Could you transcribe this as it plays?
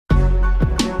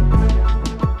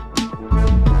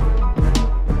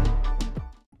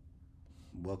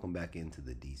welcome back into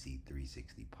the DC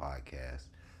 360 podcast.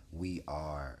 We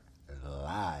are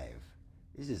live.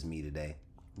 It's just me today.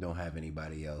 Don't have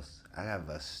anybody else. I have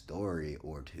a story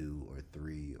or two or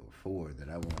three or four that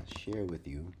I want to share with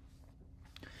you.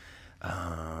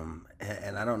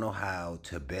 And I don't know how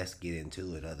to best get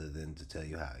into it other than to tell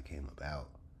you how it came about.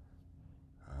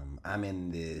 I'm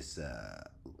in this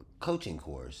coaching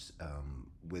course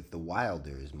with the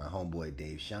Wilders. My homeboy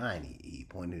Dave Shine, he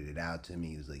pointed it out to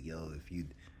me. He was like, "Yo, if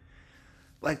you'd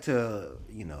like to,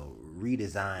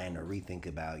 redesign or rethink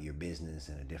about your business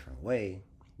in a different way,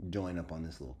 join up on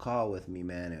this little call with me,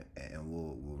 man, and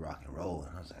we'll rock and roll."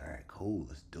 And I was like, "All right, cool,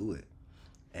 let's do it."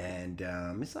 And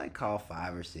it's like call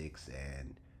 5 or 6,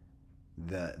 and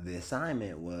the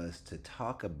assignment was to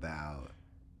talk about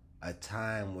a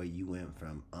time where you went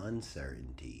from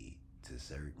uncertainty to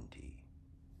certainty.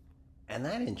 And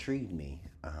that intrigued me,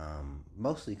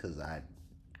 mostly because I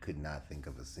could not think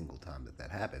of a single time that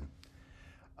happened.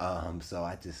 So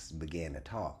I just began to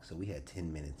talk. So we had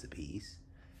 10 minutes apiece.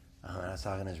 And I was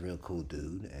talking to this real cool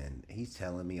dude, and he's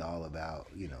telling me all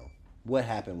about, what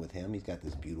happened with him. He's got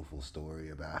this beautiful story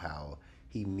about how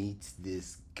he meets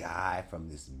this guy from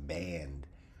this band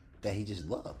that he just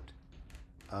loved.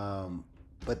 Um,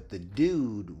 but the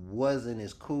dude wasn't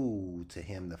as cool to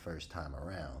him the first time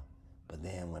around. But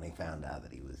then when they found out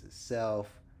that he was himself,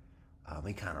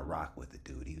 he kind of rocked with the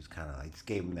dude. He was kind of like, just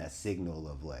gave him that signal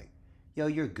of like, "Yo,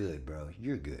 you're good, bro.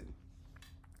 You're good."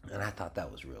 And I thought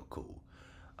that was real cool.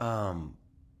 Um,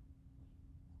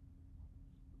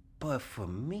 but for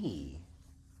me,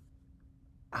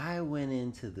 I went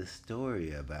into the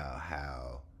story about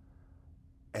how,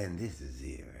 and this is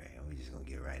it, right? We're just gonna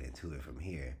get right into it from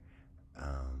here.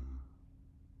 Um,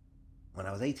 when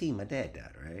I was 18, my dad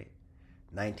died, right?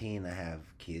 19, I have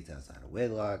kids outside of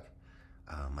wedlock.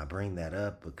 I bring that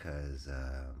up because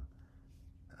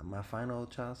my final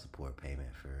child support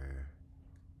payment for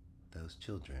those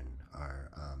children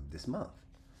are this month,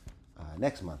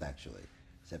 next month actually,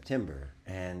 September,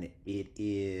 and it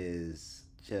is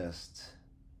just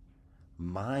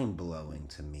mind blowing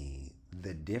to me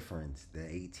the difference that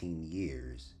 18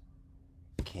 years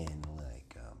can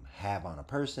have on a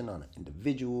person, on an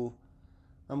individual.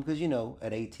 Because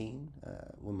at 18,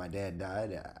 when my dad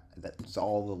died, that's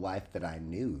all the life that I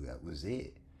knew. That was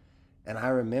it. And I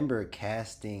remember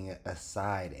casting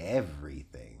aside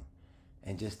everything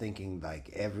and just thinking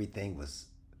like everything was,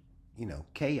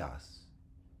 chaos.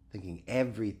 Thinking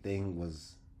everything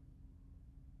was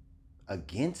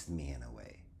against me in a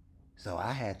way. So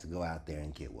I had to go out there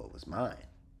and get what was mine.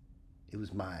 It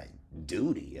was my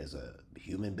duty as a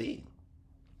human being.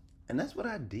 And that's what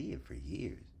I did for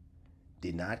years.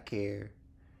 Did not care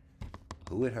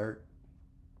who it hurt.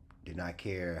 Did not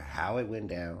care how it went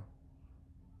down.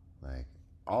 Like,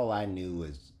 all I knew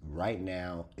is right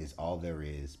now is all there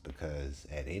is, because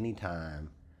at any time,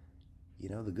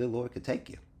 the good Lord could take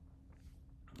you.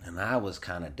 And I was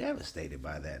kind of devastated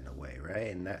by that in a way, right?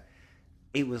 And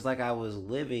it was like I was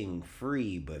living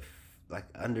free, but like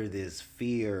under this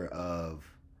fear of,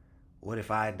 what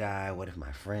if I die? What if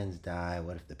my friends die?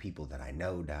 What if the people that I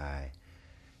know die?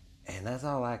 And that's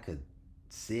all I could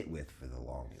sit with for the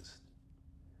longest.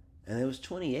 And it was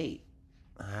 28.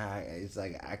 It's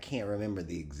like I can't remember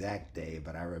the exact day,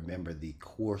 but I remember the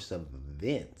course of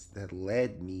events that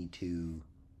led me to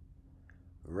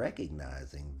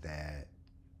recognizing that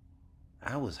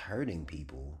I was hurting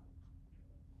people,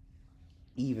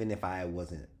 even if I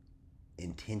wasn't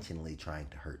intentionally trying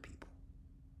to hurt people.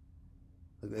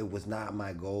 It was not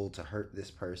my goal to hurt this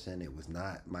person. It was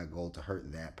not my goal to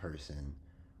hurt that person,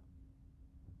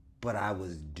 but I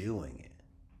was doing it.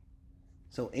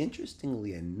 So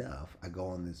interestingly enough, I go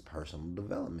on this personal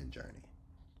development journey,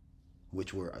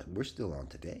 which we're still on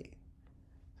today.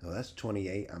 So that's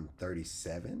 28. I'm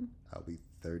 37. I'll be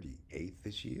 38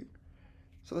 this year.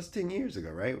 So that's 10 years ago,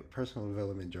 right? Personal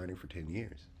development journey for 10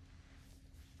 years.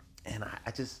 And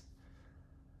I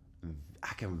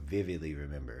can vividly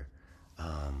remember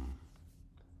um,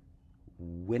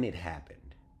 when it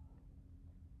happened.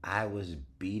 I was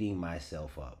beating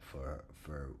myself up for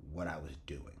what I was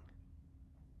doing.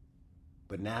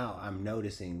 But now I'm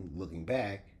noticing, looking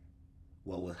back,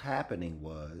 what was happening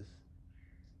was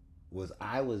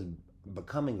I was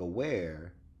becoming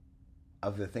aware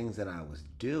of the things that I was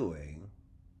doing,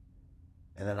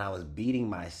 and then I was beating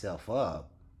myself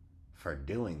up for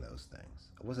doing those things.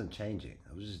 I wasn't changing.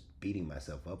 I was just beating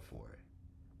myself up for it,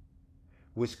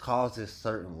 which caused a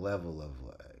certain level of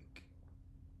like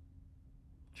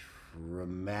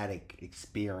traumatic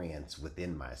experience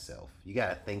within myself. You got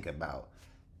to think about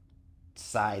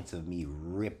sides of me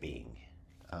ripping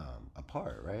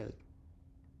apart, right?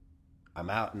 I'm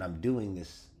out and I'm doing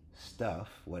this stuff,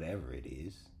 whatever it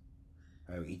is.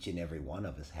 Right? Each and every one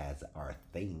of us has our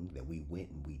thing that we went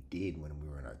and we did when we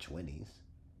were in our 20s.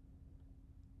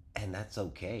 And that's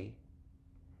okay.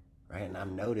 Right? And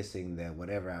I'm noticing that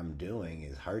whatever I'm doing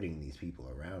is hurting these people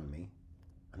around me.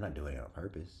 I'm not doing it on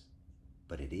purpose,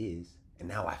 but it is. And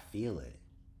now I feel it.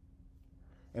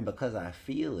 And because I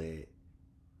feel it,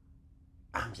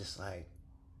 I'm just like,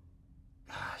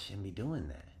 gosh, I shouldn't be doing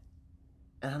that.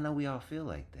 And I know we all feel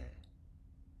like that.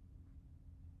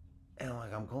 And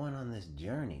like I'm going on this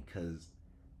journey because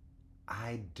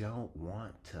I don't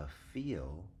want to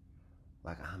feel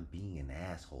like I'm being an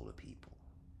asshole to people.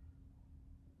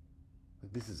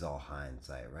 Like this is all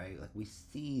hindsight, right? Like we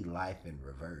see life in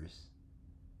reverse.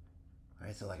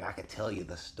 Right? So like I could tell you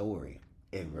the story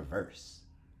in reverse.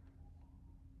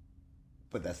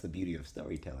 But that's the beauty of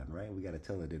storytelling, right? We got to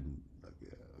tell it in like,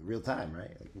 real time,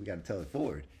 right? Like we got to tell it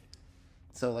forward.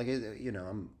 So like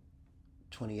I'm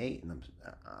 28 and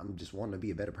I'm just wanting to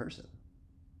be a better person.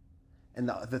 And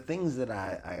the things that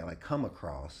I like come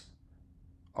across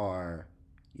are,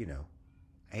 you know,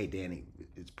 hey Danny,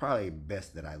 it's probably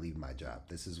best that I leave my job.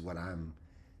 This is what I'm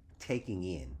taking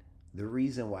in. The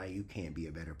reason why you can't be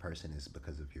a better person is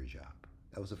because of your job.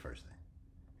 That was the first thing.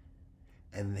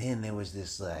 And then there was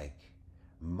this like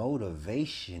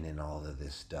motivation in all of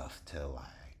this stuff to like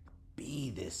be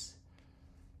this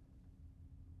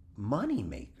money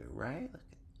maker, right?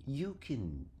 Like, you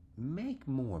can make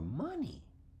more money.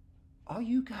 All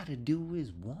you got to do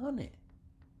is want it.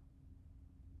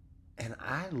 And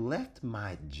I left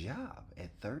my job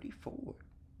at 34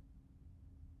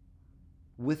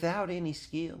 without any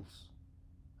skills.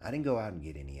 I didn't go out and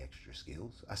get any extra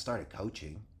skills. I started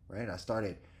coaching, right? I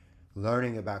started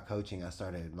learning about coaching. I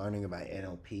started learning about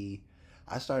NLP.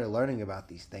 I started learning about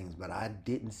these things, but I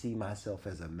didn't see myself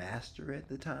as a master at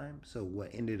the time. So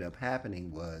what ended up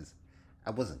happening was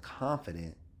I wasn't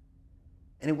confident.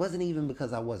 And it wasn't even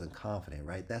because I wasn't confident,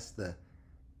 right? That's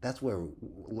where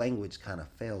language kind of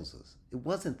fails us. It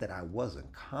wasn't that I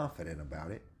wasn't confident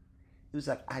about it. It was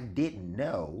like I didn't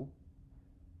know.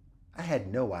 I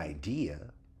had no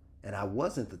idea. And I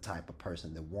wasn't the type of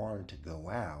person that wanted to go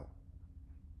out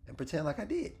and pretend like I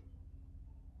did.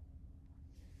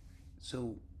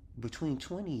 So between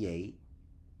 28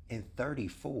 and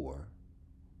 34,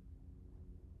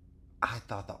 I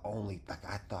thought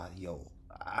I thought, yo,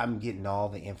 I'm getting all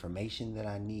the information that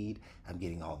I need. I'm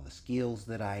getting all the skills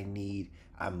that I need.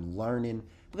 I'm learning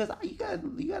because you got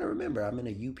to remember I'm in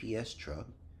a UPS truck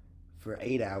for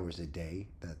 8 hours a day.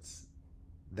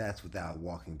 That's without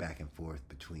walking back and forth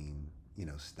between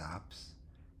stops.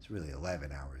 It's really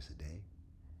 11 hours a day.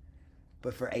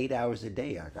 But for 8 hours a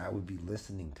day, I would be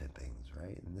listening to things,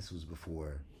 right? And this was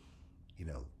before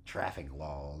traffic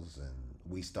laws, and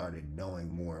we started knowing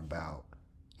more about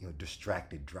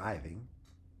distracted driving.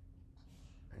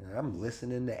 And I'm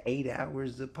listening to 8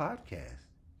 hours of podcast.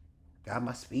 Got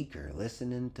my speaker,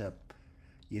 listening to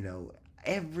you know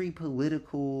every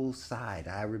political side.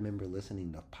 I remember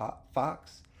listening to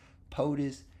Fox,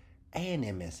 POTUS, and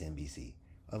MSNBC,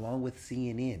 along with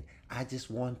CNN. I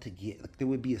just wanted to get like there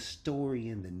would be a story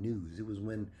in the news. It was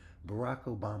when Barack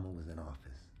Obama was in office.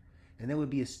 And there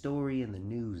would be a story in the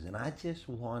news, and I just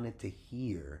wanted to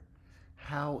hear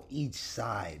how each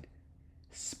side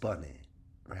spun it,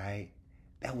 right?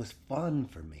 That was fun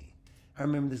for me. I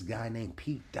remember this guy named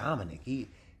Pete Dominic. He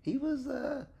was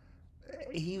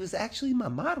he was actually my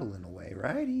model in a way,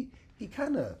 right? He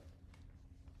kind of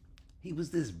he was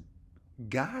this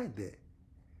guy that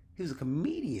he was a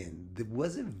comedian that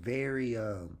wasn't very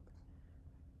all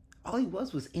he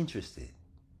was interested.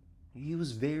 He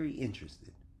was very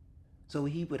interested. So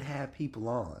he would have people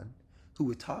on who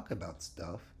would talk about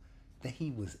stuff that he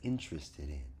was interested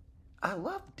in. I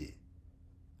loved it.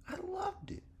 I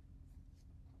loved it.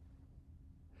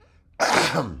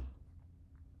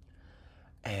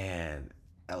 And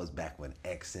that was back when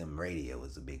XM radio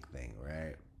was a big thing,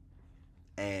 right?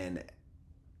 And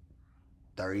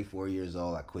 34 years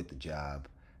old, I quit the job.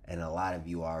 And a lot of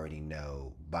you already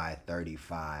know by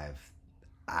 35,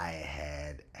 I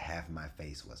had half my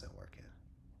face wasn't working.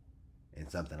 And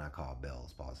something I call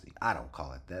Bell's palsy. I don't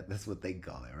call it that. That's what they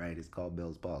call it, right? It's called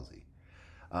Bell's palsy.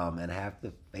 And half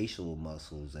the facial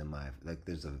muscles in my like,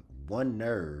 there's a one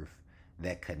nerve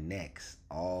that connects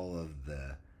all of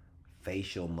the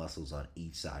facial muscles on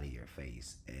each side of your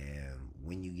face. And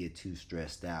when you get too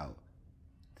stressed out,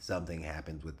 something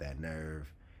happens with that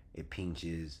nerve. It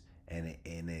pinches and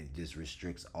it just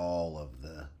restricts all of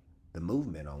the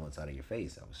movement on one side of your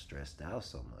face. I was stressed out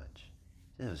so much.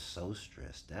 I was so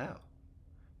stressed out.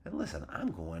 And listen,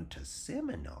 I'm going to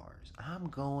seminars. I'm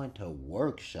going to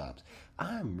workshops.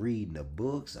 I'm reading the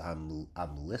books. I'm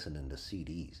listening to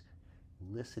CDs.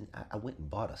 Listen, I went and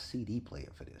bought a CD player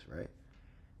for this, right?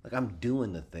 Like I'm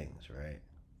doing the things, right?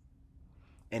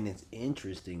 And it's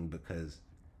interesting because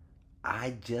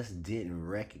I just didn't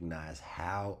recognize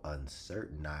how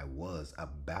uncertain I was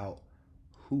about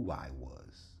who I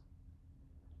was.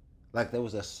 Like there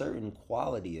was a certain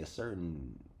quality, a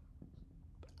certain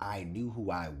I knew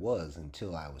who I was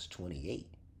until I was 28.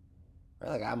 Right?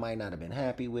 Like I might not have been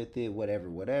happy with it, whatever,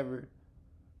 whatever.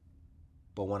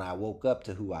 But when I woke up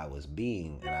to who I was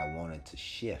being and I wanted to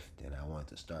shift and I wanted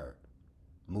to start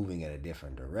moving in a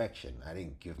different direction, I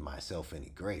didn't give myself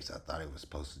any grace. I thought it was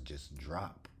supposed to just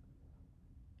drop.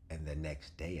 And the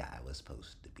next day I was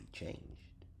supposed to be changed.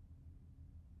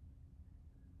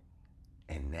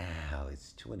 And now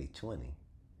it's 2020.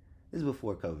 This is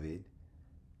before COVID.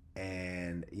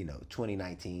 And,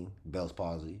 2019, Bell's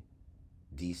palsy,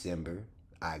 December,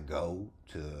 I go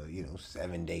to,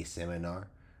 7-day seminar.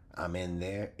 I'm in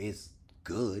there. It's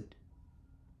good.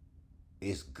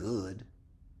 It's good.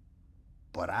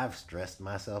 But I've stressed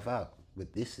myself out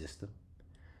with this system.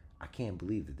 I can't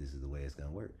believe that this is the way it's going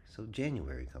to work. So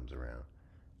January comes around.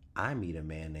 I meet a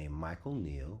man named Michael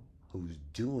Neal who's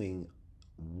doing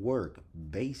work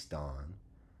based on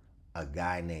a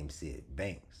guy named Sid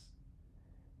Banks.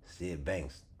 Sid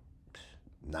Banks,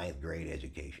 ninth grade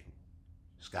education,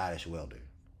 Scottish welder.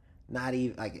 Not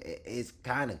even like it's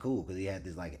kind of cool because he had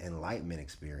this like enlightenment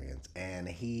experience and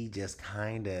he just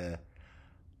kind of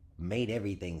made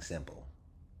everything simple,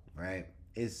 right?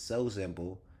 It's so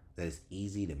simple that it's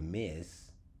easy to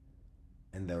miss.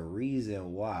 And the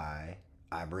reason why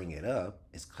I bring it up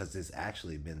is because it's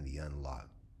actually been the unlock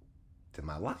to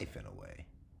my life in a way.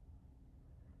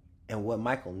 And what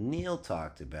Michael Neal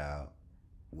talked about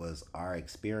was our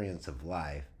experience of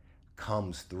life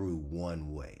comes through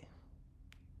one way,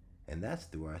 and that's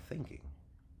through our thinking.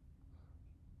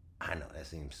 I know that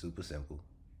seems super simple,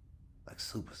 like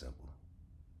super simple.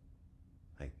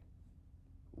 Like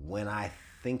when I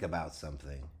think about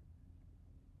something,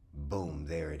 boom,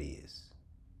 there it is.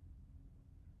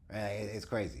 Right? It's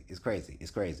crazy. It's crazy.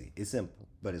 It's crazy. It's simple,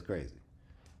 but it's crazy.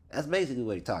 That's basically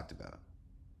what he talked about.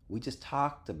 We just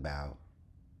talked about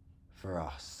for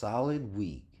a solid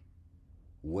week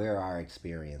where our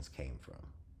experience came from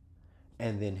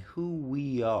and then who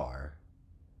we are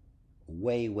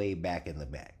way, way back in the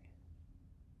back.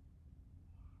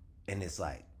 And it's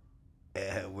like,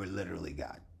 we're literally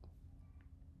God.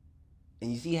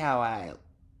 And you see how I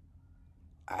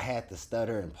had to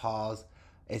stutter and pause?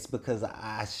 It's because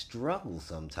I struggle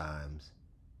sometimes,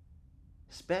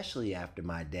 especially after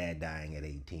my dad dying at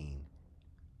 18,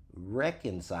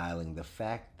 reconciling the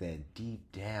fact that deep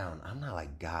down, I'm not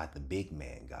like God, the big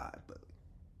man God, but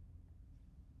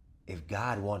if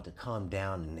God wanted to come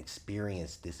down and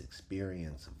experience this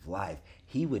experience of life,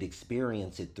 he would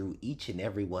experience it through each and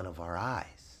every one of our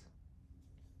eyes.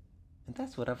 And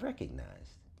that's what I've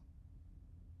recognized.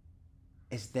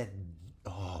 Is that,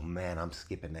 oh man, I'm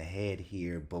skipping ahead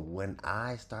here, but when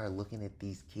I start looking at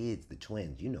these kids, the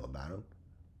twins, you know about them,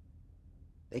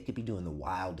 they could be doing the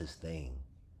wildest thing.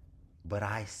 But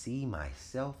I see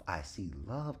myself, I see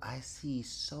love, I see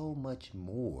so much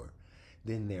more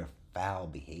than their foul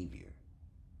behavior.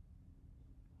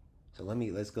 So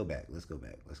let's go back.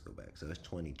 So it's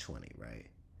 2020, right?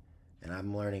 And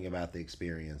I'm learning about the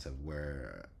experience of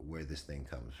where this thing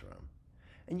comes from.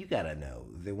 And you gotta know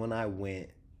that when I went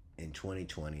in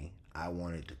 2020, I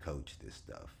wanted to coach this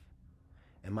stuff.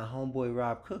 And my homeboy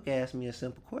Rob Cook asked me a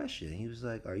simple question. He was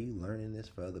like, "Are you learning this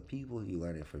for other people? Or are you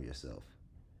learning it for yourself?"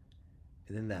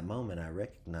 And in that moment, I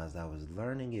recognized I was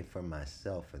learning it for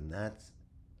myself, and that's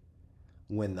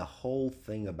when the whole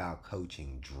thing about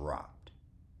coaching dropped.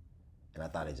 And I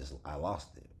thought I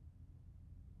lost it.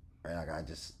 Right? Like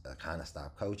I kind of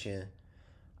stopped coaching.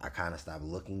 I kind of stopped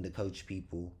looking to coach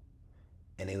people.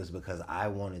 And it was because I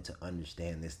wanted to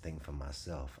understand this thing for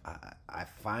myself. I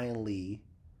finally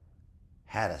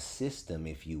had a system,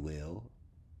 if you will,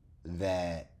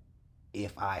 that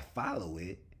if I follow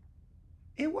it,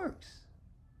 it works.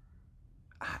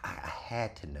 I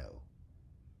had to know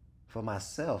for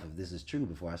myself if this is true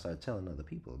before I start telling other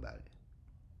people about it.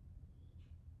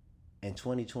 In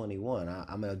 2021,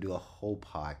 I'm going to do a whole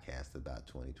podcast about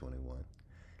 2021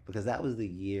 because that was the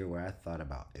year where I thought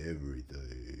about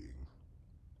everything.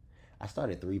 I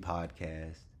started 3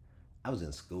 podcasts. I was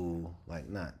in school, like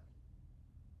not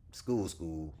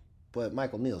school, but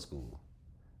Michael Neal school.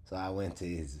 So I went to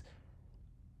his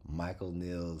Michael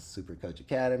Neal's Super Coach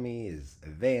Academy, his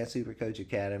Advanced Super Coach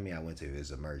Academy. I went to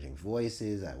his Emerging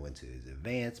Voices. I went to his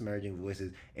Advanced Merging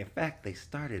Voices. In fact, they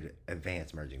started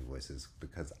Advanced Merging Voices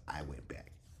because I went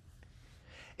back.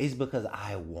 It's because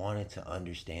I wanted to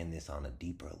understand this on a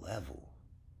deeper level.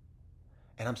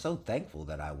 And I'm so thankful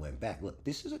that I went back. Look,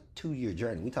 this is a 2 year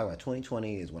journey. We talk about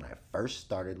 2020 is when I first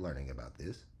started learning about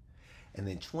this. And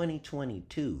then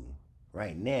 2022,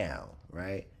 right now,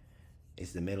 right?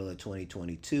 It's the middle of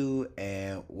 2022.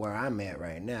 And where I'm at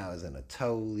right now is in a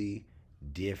totally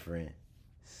different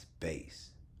space.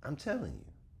 I'm telling you,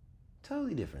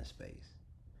 totally different space.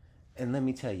 And let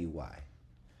me tell you why.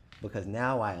 Because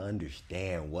now I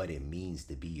understand what it means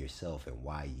to be yourself and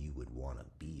why you would want to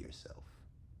be yourself.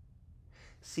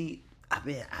 See,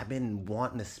 I've been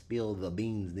wanting to spill the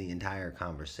beans the entire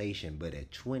conversation, but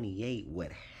at 28,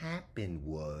 what happened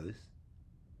was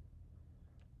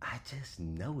I just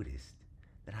noticed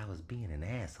that I was being an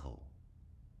asshole.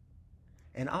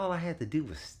 And all I had to do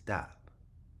was stop.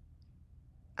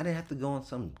 I didn't have to go on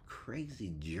some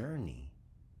crazy journey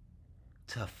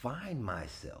to find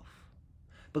myself.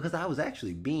 Because I was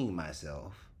actually being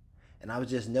myself, and I was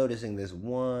just noticing this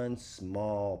one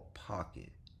small pocket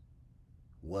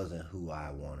wasn't who I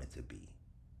wanted to be.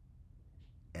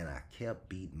 And I kept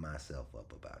beating myself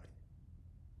up about it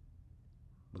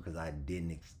because I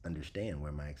didn't understand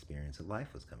where my experience of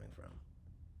life was coming from.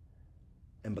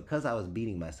 And because I was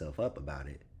beating myself up about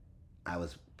it, I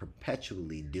was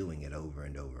perpetually doing it over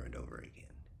and over and over again.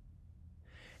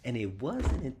 And it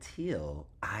wasn't until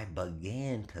I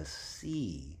began to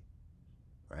see,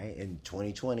 right, in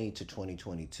 2020 to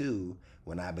 2022,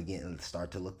 when I began to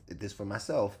start to look at this for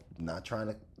myself, I'm not trying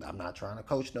to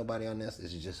coach nobody on this.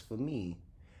 This is just for me.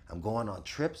 I'm going on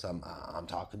trips. I'm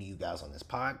talking to you guys on this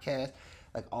podcast.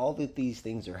 Like all of these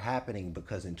things are happening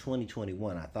because in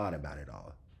 2021 I thought about it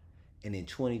all. And in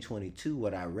 2022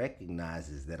 what I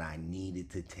recognized is that I needed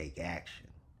to take action.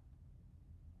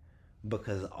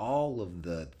 Because all of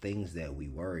the things that we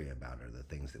worry about are the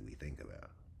things that we think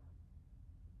about.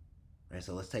 Right?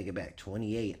 So let's take it back.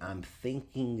 28, I'm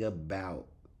thinking about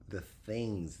the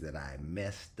things that I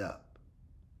messed up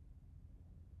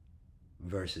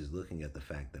versus looking at the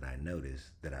fact that I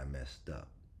noticed that I messed up.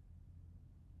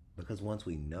 Because once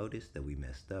we notice that we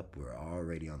messed up, we're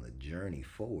already on the journey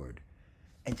forward.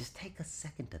 And just take a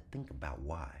second to think about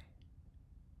why.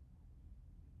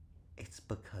 It's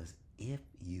because if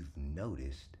you've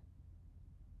noticed,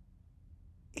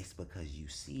 it's because you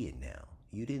see it now.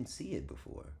 You didn't see it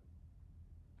before.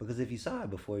 Because if you saw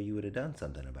it before, you would have done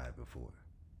something about it before.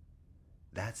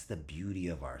 That's the beauty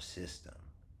of our system.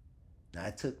 Now,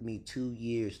 it took me 2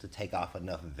 years to take off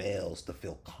enough veils to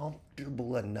feel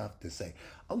comfortable enough to say,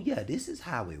 oh, yeah, this is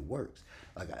how it works.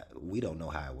 We don't know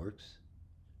how it works.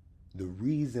 The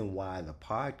reason why the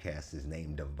podcast is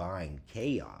named Divine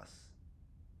Chaos,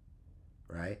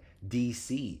 right?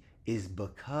 DC, is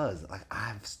because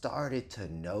I've started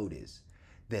to notice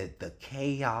that the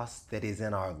chaos that is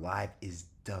in our life is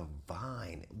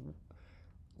divine.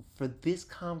 For this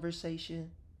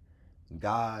conversation,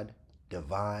 God,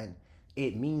 divine,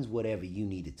 it means whatever you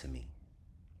need it to mean.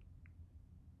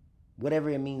 Whatever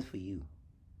it means for you.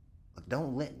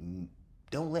 Don't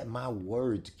let my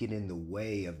words get in the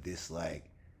way of this,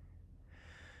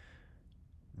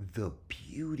 the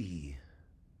beauty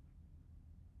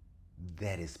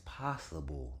that is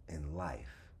possible in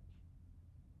life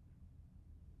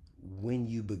when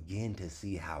you begin to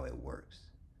see how it works.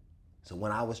 So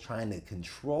when I was trying to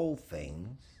control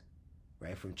things,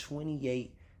 right, from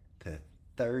 28 to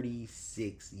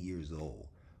 36 years old,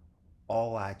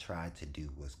 all I tried to do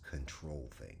was control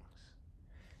things.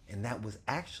 And that was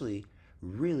actually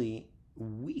really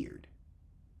weird.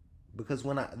 Because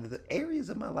the areas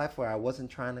of my life where I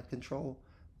wasn't trying to control,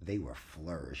 they were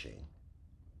flourishing,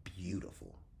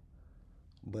 beautiful.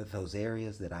 But those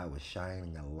areas that I was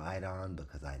shining a light on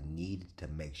because I needed to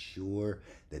make sure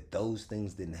that those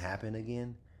things didn't happen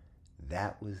again,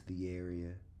 that was the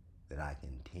area that I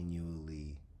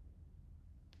continually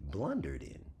blundered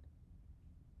in.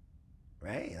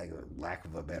 Right? Like, lack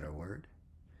of a better word.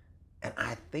 And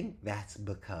I think that's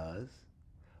because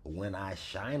when I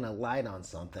shine a light on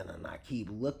something and I keep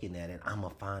looking at it, I'm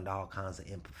going to find all kinds of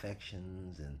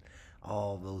imperfections and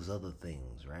all those other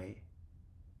things, right?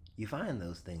 You find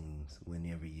those things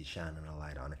whenever you're shining a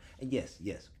light on it. And yes,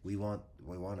 we want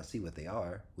to see what they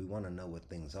are. We want to know what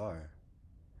things are.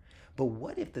 But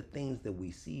what if the things that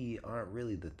we see aren't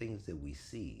really the things that we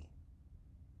see?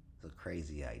 It's a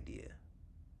crazy idea.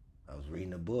 I was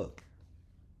reading a book,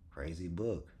 crazy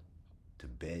book,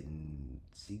 the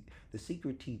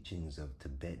secret teachings of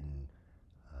Tibetan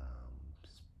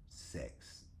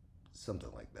sex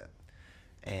something like that.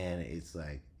 And it's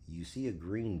like you see a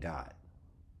green dot,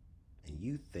 and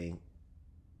you think,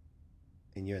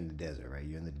 and you're in the desert, right?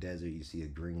 You're in the desert, you see a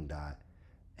green dot,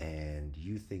 and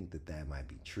you think that that might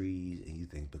be trees, and you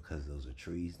think because those are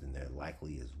trees, then there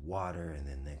likely is water, and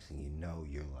then next thing you know,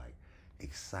 you're like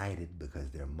excited because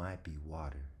there might be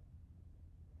water.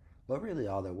 But really,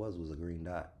 all there was a green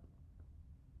dot.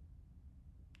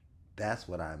 That's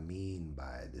what I mean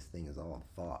by this thing is all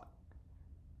thought.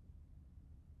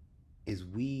 Is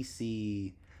we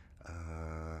see,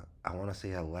 I want to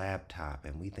say a laptop,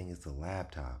 and we think it's a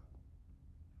laptop.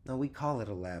 No, we call it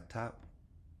a laptop.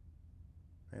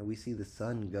 Right? We see the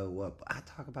sun go up. I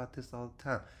talk about this all the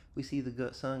time. We see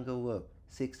the sun go up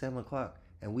 6, 7 o'clock,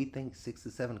 and we think 6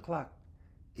 to 7 o'clock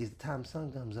is the time the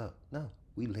sun comes up. No,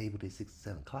 we labeled it 6 to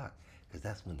 7 o'clock because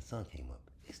that's when the sun came up.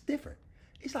 It's different.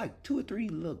 It's like two or three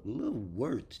little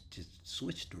words just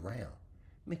switched around.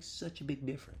 It makes such a big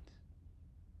difference.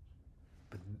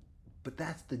 But but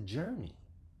that's the journey.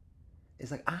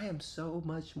 It's like I am so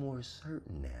much more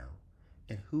certain now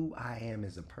in who I am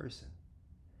as a person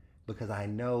because I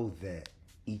know that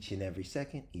each and every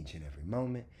second, each and every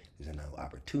moment, there's another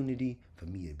opportunity for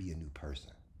me to be a new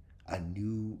person, a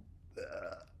new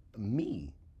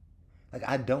me. Like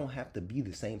I don't have to be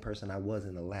the same person I was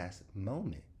in the last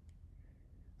moment.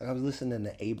 Like I was listening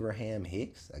to Abraham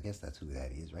Hicks. I guess that's who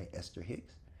that is, right? Esther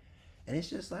Hicks. And it's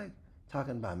just like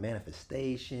talking about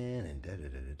manifestation and da da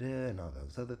da da da and all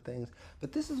those other things.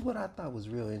 But this is what I thought was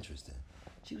real interesting.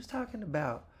 She was talking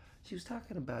about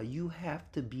you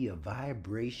have to be a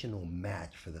vibrational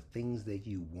match for the things that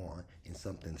you want in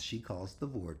something she calls the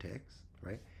vortex,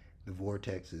 right? The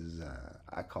vortex is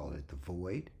I call it the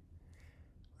void,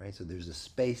 right? So there's a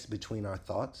space between our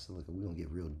thoughts. So look, we're gonna get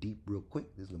real deep real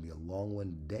quick. This is gonna be a long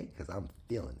one today because I'm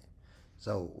feeling it.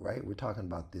 So, right, we're talking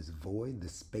about this void, the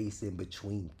space in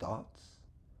between thoughts.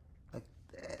 Like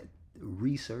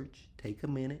research, take a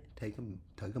minute, take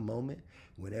a moment,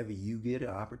 whenever you get an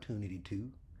opportunity to,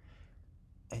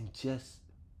 and just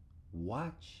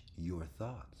watch your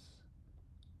thoughts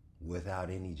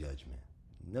without any judgment.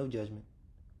 No judgment.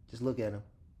 Just look at them.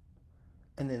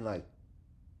 And then like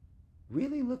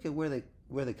really look at where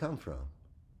they come from.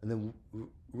 And then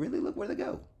really look where they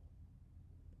go.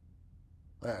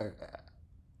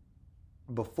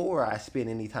 Before I spent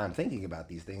any time thinking about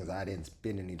these things, I didn't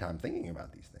spend any time thinking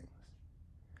about these things.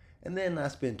 And then I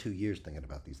spent 2 years thinking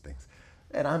about these things.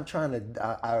 And I'm trying to,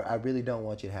 I really don't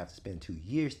want you to have to spend 2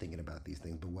 years thinking about these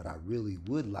things. But what I really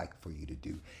would like for you to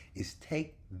do is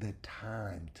take the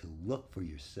time to look for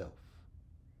yourself.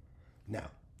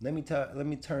 Now, let me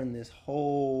turn this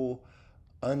whole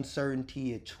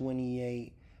uncertainty at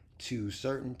 28 to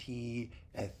certainty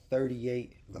at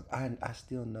 38. Look, I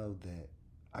still know that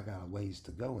I got a ways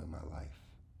to go in my life,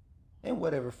 in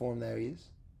whatever form that is.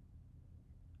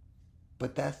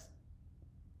 But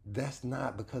that's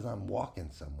not because I'm walking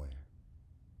somewhere.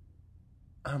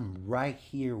 I'm right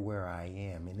here where I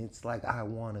am, and it's like I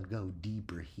want to go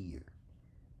deeper here.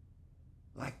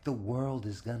 Like the world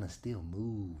is gonna still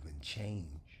move and change.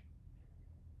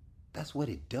 That's what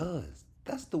it does.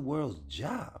 That's the world's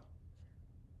job.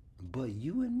 But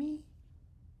you and me,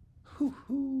 hoo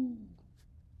hoo,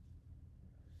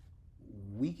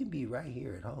 we can be right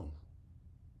here at home.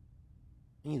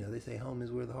 You know, they say home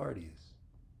is where the heart is.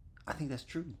 I think that's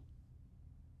true.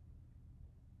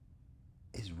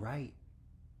 It's right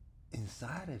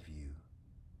inside of you.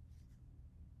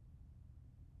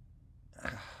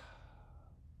 I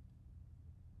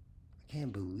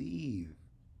can't believe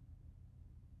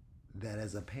that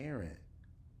as a parent,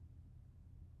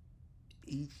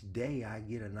 each day I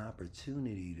get an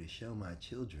opportunity to show my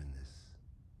children this.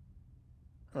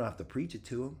 I don't have to preach it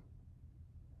to them,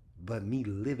 but me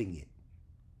living it.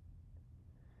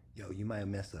 Yo, you might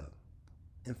mess up.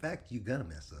 In fact, you're gonna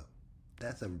mess up.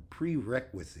 That's a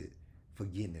prerequisite for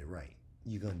getting it right.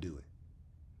 You're gonna do it.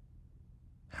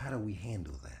 How do we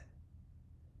handle that?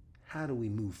 How do we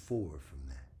move forward from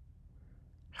that?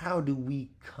 How do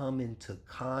we come into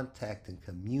contact and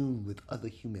commune with other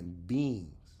human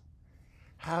beings?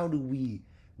 How do we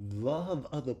love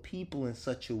other people in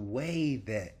such a way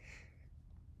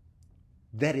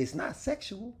that is not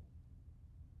sexual,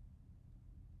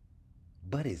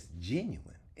 but it's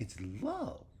genuine? It's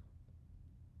love.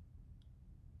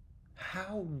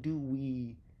 How do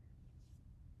we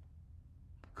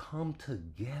come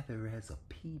together as a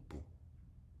people?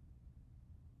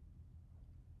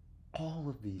 All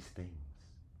of these things,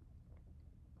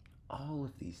 all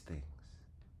of these things,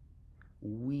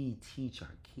 we teach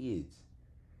our kids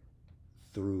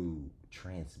through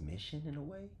transmission in a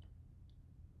way,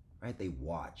 right? They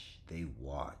watch.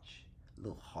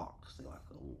 little hawks. They're like,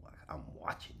 oh, I'm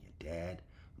watching you, Dad,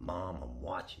 Mom, I'm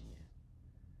watching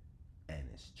you. And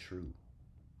it's true.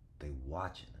 They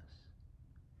watching us.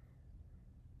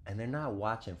 And they're not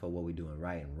watching for what we're doing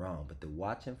right and wrong, but they're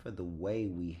watching for the way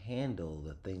we handle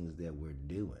the things that we're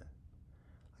doing.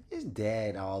 Like, is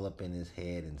Dad all up in his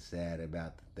head and sad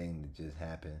about the thing that just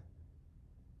happened?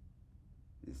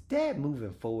 Is Dad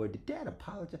moving forward? Did Dad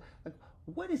apologize? Like,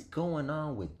 what is going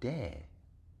on with Dad?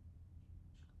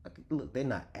 Like, look, they're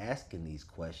not asking these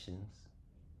questions,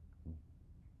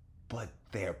 but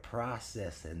they're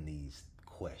processing these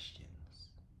questions.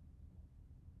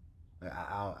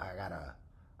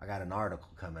 I got an article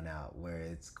coming out where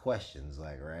it's questions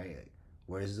like,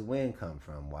 where does the wind come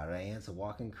from? Why did I answer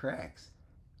walking cracks?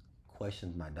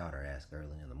 Questions my daughter asks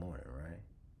early in the morning, right?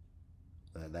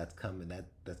 That's coming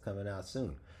out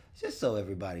soon. Just so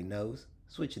everybody knows,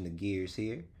 switching the gears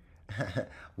here.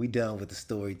 We done with the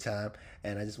story time,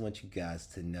 and I just want you guys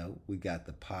to know we got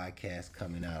the podcast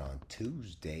coming out on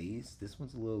Tuesdays. This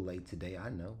one's a little late today. I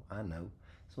know.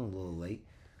 This one's a little late.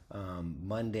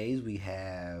 Mondays we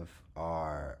have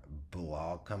our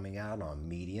blog coming out on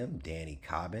Medium. Danny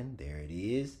Cobbin, there it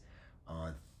is.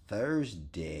 On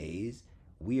Thursdays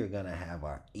we are going to have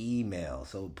our email.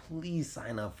 So please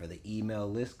sign up for the email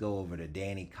list. Go over to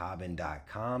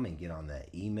dannycobbin.com and get on that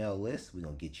email list. We're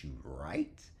going to get you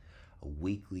right. A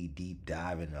weekly deep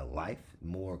dive into life,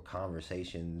 more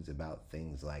conversations about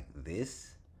things like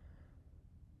this.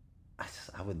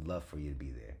 I would love for you to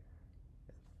be there.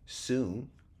 Soon,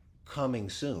 coming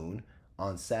soon,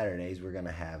 on Saturdays, we're going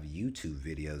to have YouTube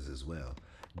videos as well.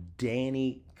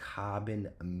 Danny Cobbin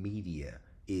Media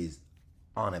is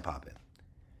on and popping.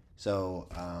 So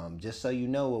just so you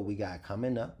know what we got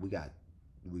coming up, we got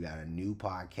a new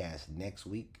podcast next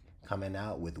week coming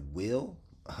out with Will,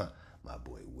 my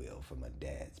boy Will from A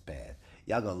Dad's Path.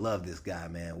 Y'all gonna love this guy,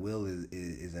 man. Will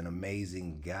is an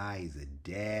amazing guy. He's a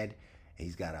dad.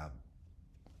 He's got a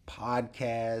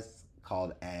podcast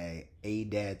called A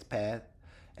Dad's Path,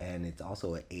 and it's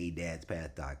also at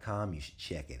adadspath.com. You should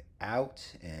check it out,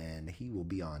 and he will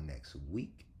be on next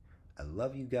week. I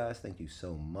love you guys. Thank you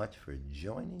so much for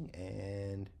joining.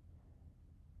 And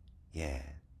yeah,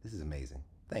 this is amazing.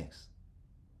 Thanks.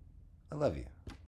 I love you.